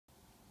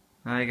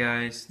Hi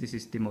guys, this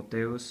is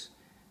Timotheus.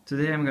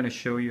 Today I'm going to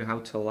show you how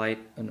to light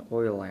an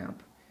oil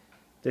lamp.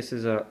 This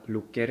is a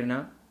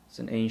lucerna. It's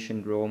an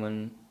ancient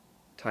Roman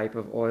type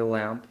of oil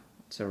lamp.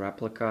 It's a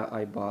replica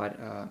I bought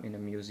in a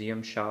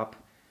museum shop.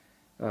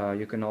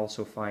 You can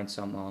also find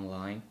some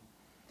online.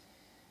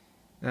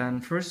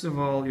 And first of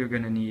all, you're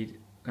going to need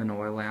an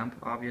oil lamp,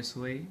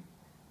 obviously.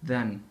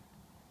 Then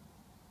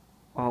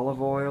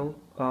olive oil.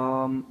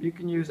 You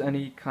can use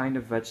any kind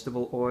of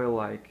vegetable oil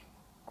like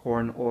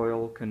corn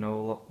oil,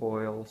 canola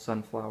oil,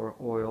 sunflower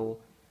oil,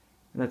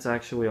 and that's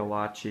actually a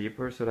lot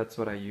cheaper, so that's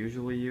what I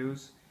usually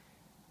use.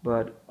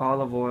 But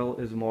olive oil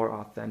is more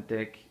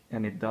authentic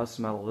and it does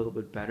smell a little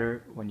bit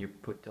better when you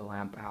put the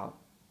lamp out.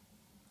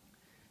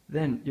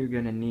 Then you're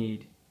gonna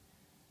need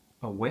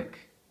a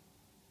wick.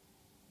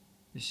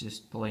 It's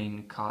just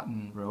plain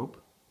cotton rope,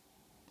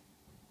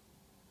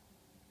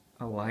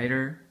 a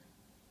lighter,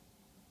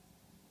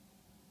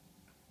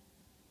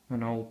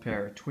 an old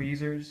pair of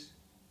tweezers,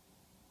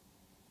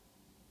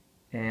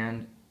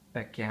 and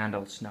a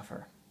candle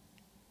snuffer.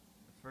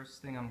 The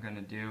first thing I'm going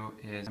to do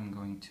is I'm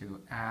going to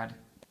add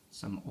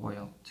some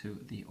oil to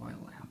the oil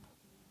lamp.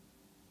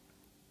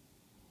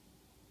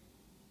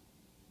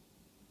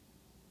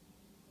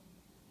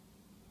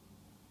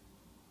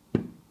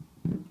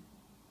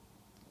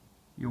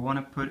 You want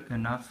to put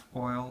enough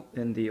oil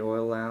in the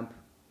oil lamp,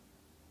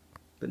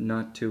 but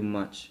not too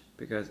much,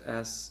 because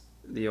as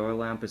the oil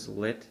lamp is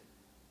lit,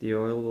 the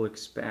oil will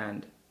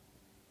expand,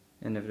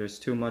 and if there's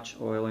too much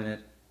oil in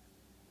it,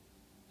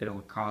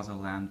 it'll cause a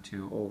lamp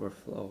to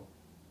overflow.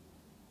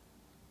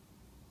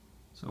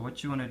 So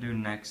what you want to do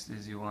next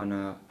is you want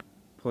to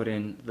put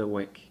in the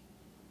wick.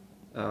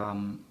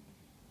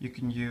 You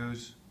can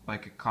use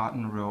like a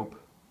cotton rope.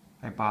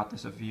 I bought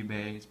this off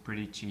eBay, it's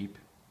pretty cheap.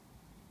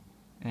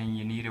 And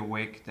you need a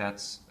wick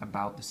that's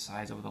about the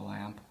size of the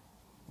lamp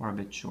or a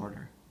bit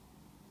shorter.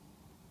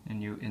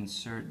 And you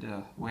insert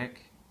the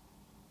wick.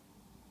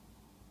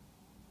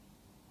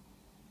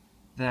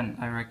 Then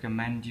I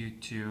recommend you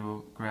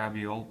to grab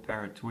your old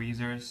pair of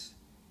tweezers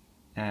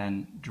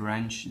and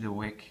drench the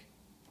wick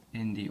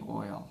in the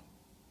oil.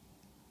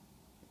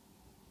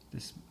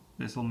 This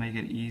will make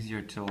it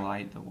easier to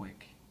light the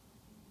wick.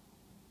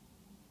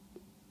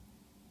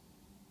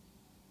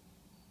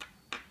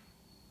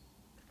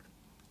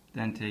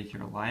 Then take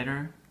your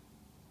lighter.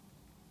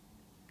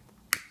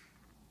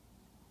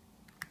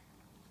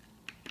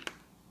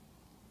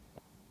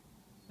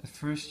 At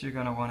first you're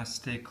gonna want to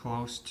stay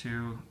close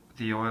to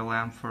the oil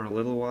lamp for a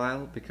little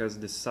while, because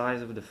the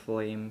size of the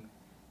flame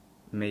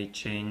may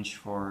change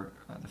for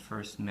the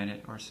first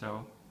minute or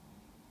so.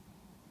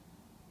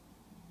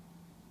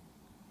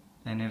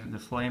 And if the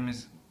flame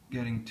is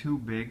getting too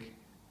big,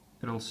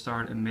 it'll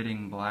start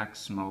emitting black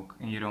smoke,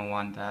 and you don't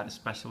want that,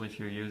 especially if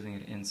you're using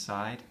it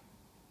inside.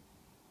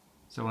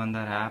 So when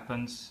that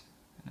happens,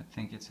 and I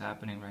think it's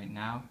happening right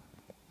now,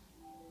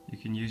 you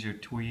can use your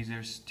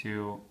tweezers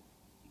to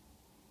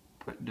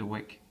put the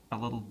wick a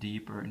little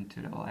deeper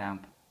into the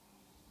lamp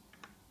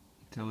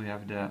until you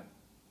have the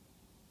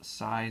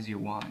size you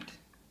want.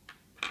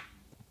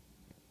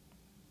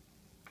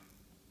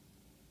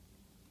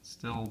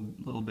 Still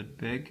a little bit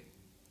big.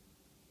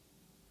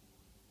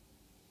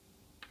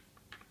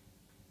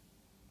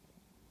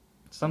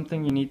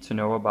 Something you need to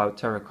know about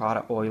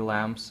terracotta oil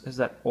lamps is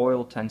that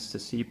oil tends to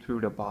seep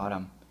through the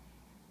bottom.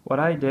 What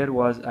I did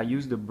was I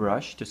used a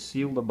brush to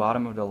seal the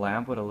bottom of the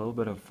lamp with a little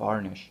bit of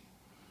varnish.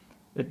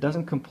 It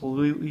doesn't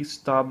completely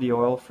stop the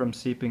oil from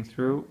seeping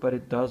through, but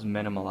it does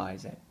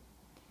minimize it.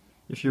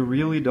 If you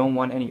really don't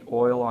want any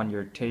oil on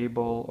your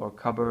table or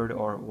cupboard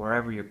or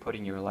wherever you're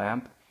putting your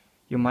lamp,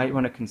 you might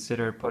want to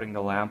consider putting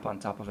the lamp on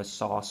top of a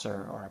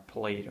saucer or a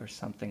plate or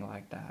something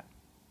like that.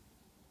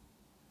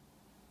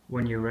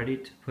 When you're ready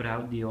to put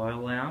out the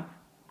oil lamp,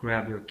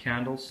 grab your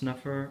candle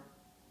snuffer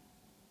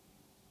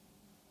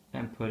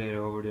and put it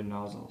over the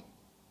nozzle.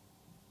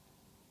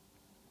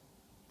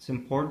 It's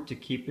important to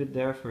keep it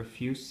there for a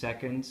few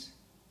seconds,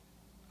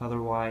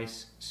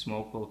 otherwise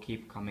smoke will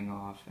keep coming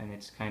off and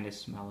it's kind of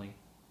smelly.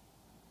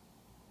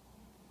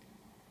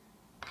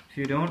 If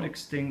you don't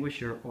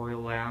extinguish your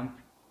oil lamp,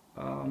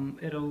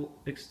 it'll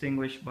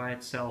extinguish by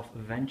itself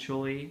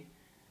eventually,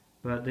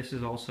 but this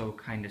is also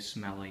kind of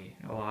smelly,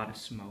 a lot of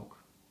smoke.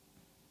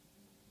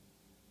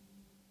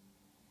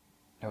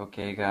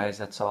 Okay guys,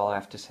 that's all I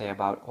have to say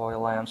about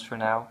oil lamps for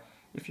now.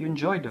 If you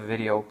enjoyed the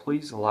video,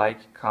 please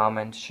like,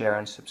 comment, share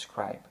and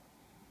subscribe.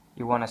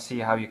 You want to see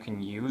how you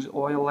can use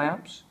oil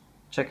lamps?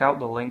 Check out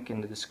the link in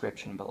the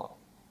description below.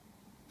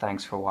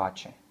 Thanks for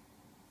watching.